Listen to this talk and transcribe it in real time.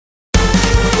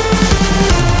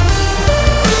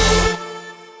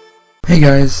Hey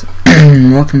guys,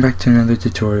 welcome back to another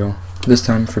tutorial, this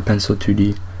time for Pencil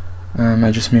 2D.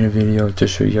 I just made a video to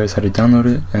show you guys how to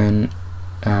download it, and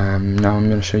now I'm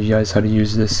going to show you guys how to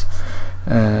use this.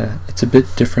 It's a bit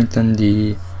different than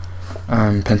the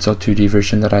Pencil 2D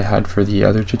version that I had for the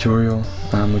other tutorial,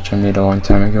 which I made a long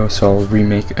time ago, so I'll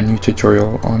remake a new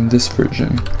tutorial on this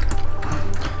version.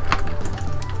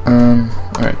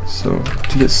 Alright, so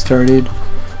to get started,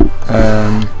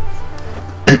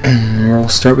 we'll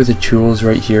start with the tools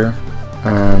right here.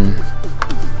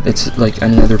 It's like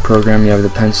any other program. You have the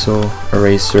pencil,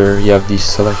 eraser, you have the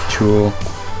select tool,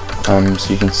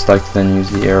 so you can select, then use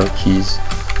the arrow keys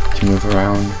to move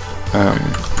around.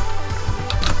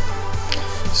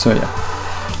 So yeah,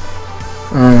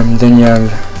 then you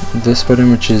have this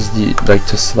button, which is the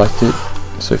to select it.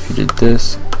 So if you did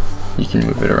this, you can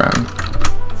move it around.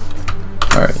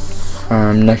 Alright,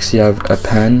 next you have a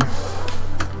pen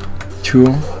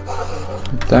tool,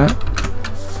 like that.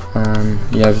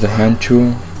 You have the hand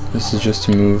tool. This is just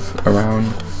to move around.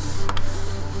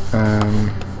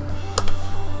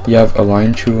 You have a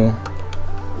line tool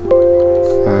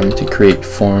to create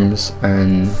forms,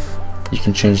 and you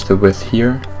can change the width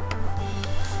here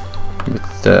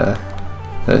with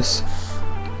this.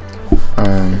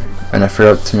 And I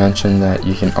forgot to mention that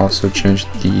you can also change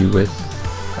the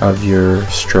width of your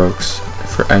strokes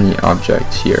for any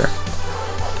object here.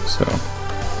 So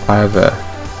I have a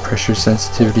pressure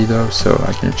sensitivity though, so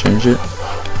I can change it.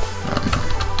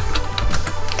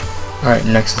 Alright,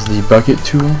 next is the bucket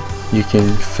tool. You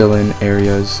can fill in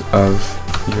areas of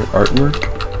your artwork.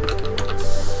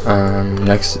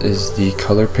 Next is the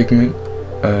color pigment.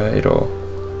 It'll,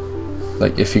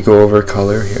 like, if you go over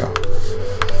color here,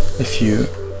 if you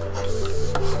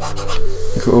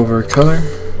go over color,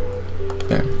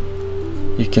 yeah,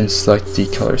 you can select the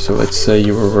color. So let's say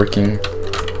you were working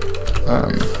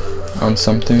on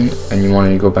something and you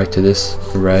wanted to go back to this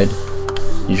red,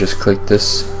 you just click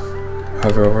this,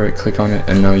 hover over it, click on it,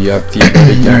 and now you have the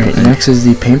Alright, next is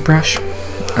the paintbrush.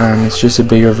 It's just a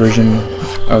bigger version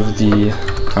of the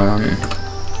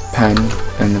pen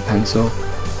and the pencil,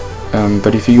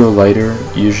 but if you go lighter,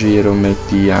 usually it'll make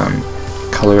the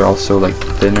color also like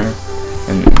thinner.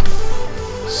 And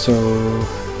so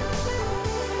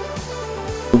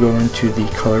we'll go into the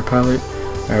color palette.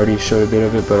 I already showed a bit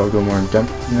of it, but I'll go more in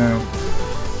depth now.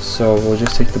 So we'll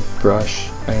just take the brush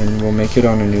and we'll make it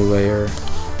on a new layer.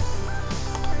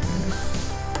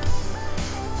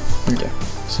 Okay,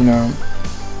 so now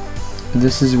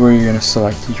this is where you're going to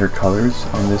select your colors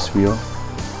on this wheel.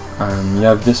 You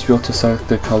have this wheel to select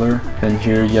the color, and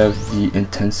here you have the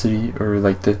intensity, or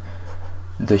like the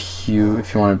hue,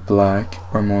 if you want it black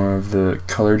or more of the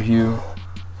colored hue,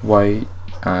 white.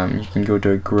 You can go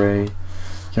to a gray.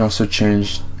 You can also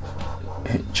change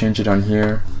it on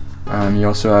here. You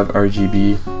also have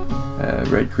RGB,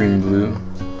 red, green, blue,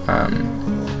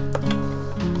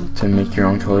 to make your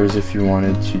own colors if you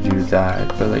wanted to do that,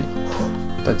 but like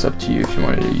that's up to you if you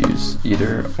wanted to use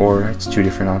either, or it's two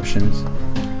different options.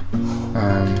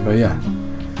 But yeah,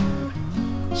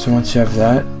 so once you have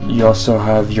that, you also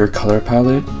have your color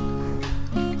palette.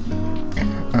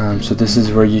 So this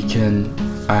is where you can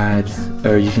add,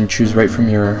 or you can choose right from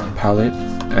your palette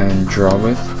and draw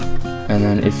with. And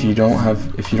then if you don't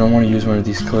want to use one of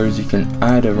these colors, you can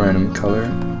add a random color,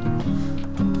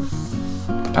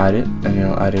 add it, and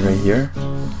it'll add it right here,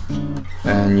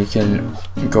 and you can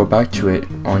go back to it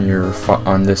on your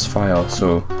on this file.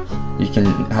 So you can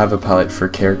have a palette for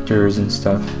characters and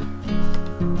stuff.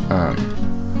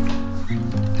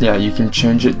 Yeah, you can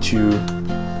change it to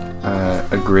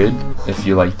a grid if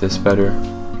you like this better.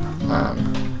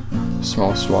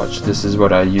 Small swatch, this is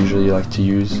what I usually like to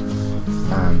use,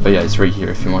 but yeah, it's right here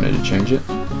if you wanted to change it.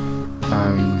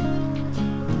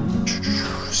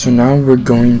 So now we're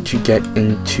going to get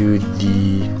into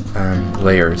the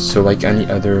layers. So like any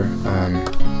other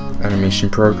animation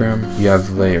program, you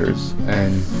have layers,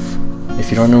 and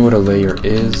if you don't know what a layer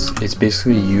is, it's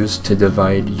basically used to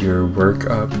divide your work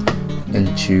up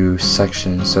into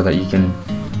sections so that you can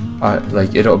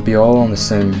like, it'll be all on the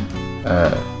same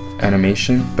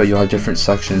animation, but you'll have different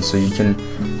sections, so you can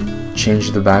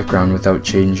change the background without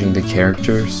changing the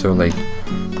character. So like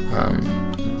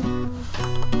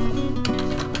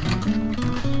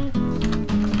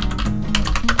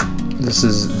this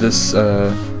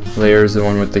layer is the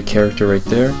one with the character right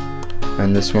there,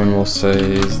 and this one we'll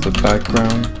say is the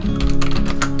background.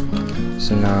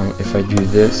 So now if I do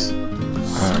this,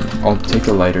 I'll take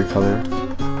a lighter color.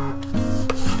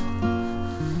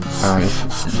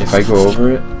 if I go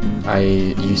over it,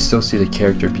 you still see the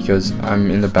character because I'm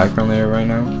in the background layer right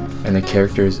now, and the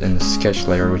character is in the sketch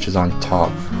layer, which is on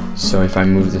top. So if I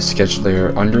move the sketch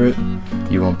layer under it,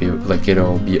 you won't be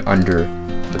it'll be under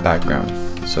the background.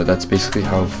 So that's basically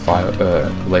how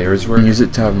layers work. You can use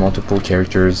it to have multiple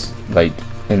characters like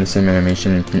in the same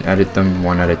animation, and you can edit them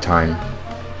one at a time.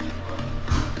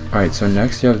 Alright, so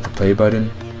next you have the play button,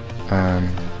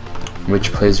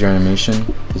 which plays your animation.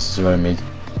 This is what I made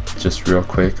just real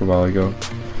quick a while ago.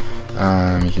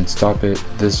 You can stop it.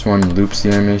 This one loops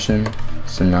the animation,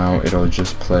 so now it'll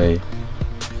just play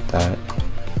that.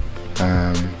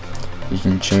 You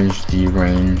can change the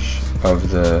range of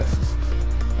the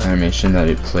animation that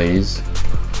it plays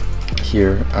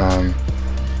here.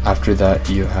 After that,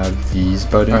 you have these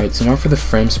buttons. Alright, so now for the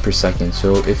frames per second.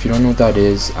 So if you don't know what that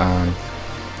is,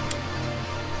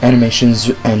 animations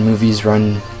and movies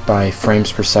run by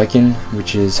frames per second,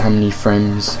 which is how many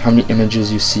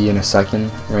images you see in a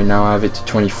second. Right now I have it to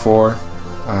 24.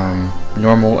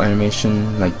 Normal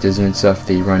animation like Disney and stuff,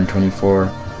 they run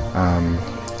 24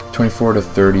 to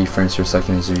 30 frames per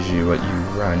second is usually what you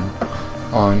run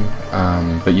on,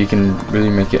 but you can really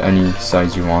make it any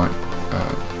size you want.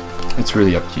 It's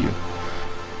really up to you.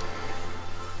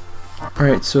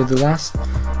 Alright, so the last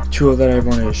tool that I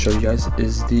wanted to show you guys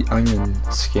is the onion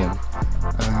skin.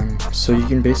 So you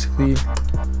can basically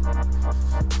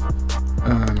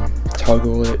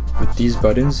toggle it with these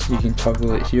buttons. You can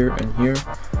toggle it here and here,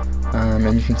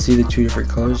 and you can see the two different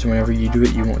colors. Whenever you do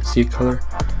it, you won't see a color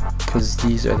because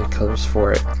these are the colors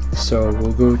for it. So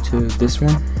we'll go to this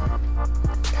one.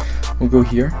 We'll go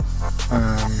here.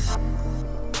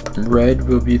 Red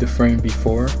will be the frame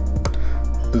before,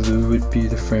 blue would be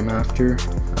the frame after,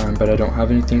 but I don't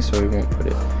have anything, so I won't put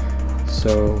it.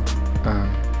 So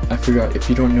I forgot, if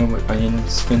you don't know what onion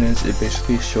skin is, it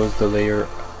basically shows the layer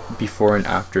before and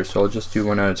after, so I'll just do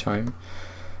one at a time.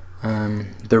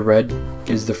 The red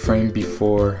is the frame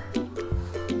before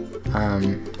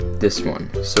this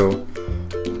one, so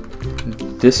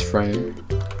this frame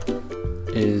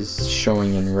is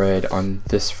showing in red on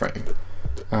this frame.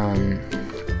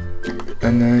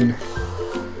 And then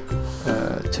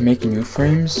to make new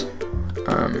frames,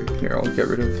 here I'll get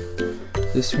rid of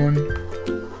this one.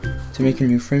 To make a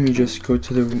new frame, you just go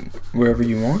to wherever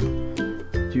you want,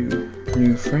 do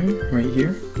new frame right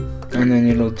here, and then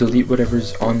it'll delete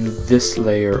whatever's on this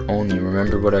layer only.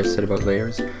 Remember what I said about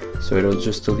layers? So it'll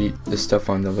just delete the stuff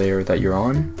on the layer that you're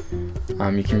on.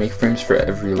 You can make frames for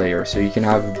every layer, so you can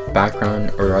have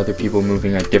background or other people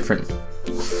moving at different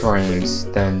frames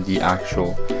than the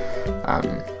actual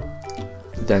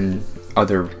than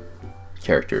other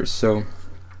characters. So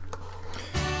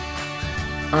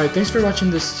alright, thanks for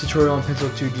watching this tutorial on Pencil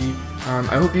 2D.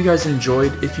 I hope you guys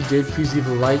enjoyed. If you did, please leave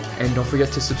a like and don't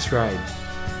forget to subscribe.